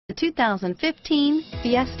The 2015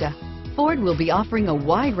 Fiesta. Ford will be offering a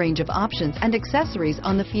wide range of options and accessories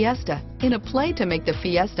on the Fiesta in a play to make the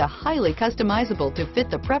Fiesta highly customizable to fit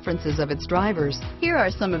the preferences of its drivers. Here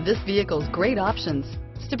are some of this vehicle's great options: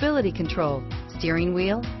 stability control, steering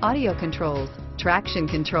wheel audio controls, traction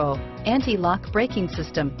control, anti-lock braking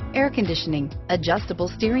system, air conditioning, adjustable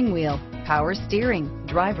steering wheel, power steering,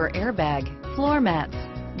 driver airbag, floor mats,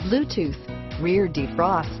 Bluetooth, rear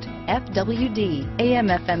defrost, FWD,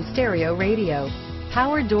 AM/FM stereo radio,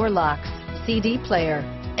 power door locks, CD player,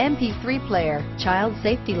 MP3 player, child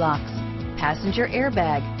safety locks, passenger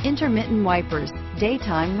airbag, intermittent wipers,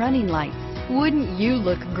 daytime running lights. Wouldn't you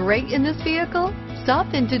look great in this vehicle?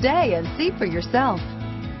 Stop in today and see for yourself.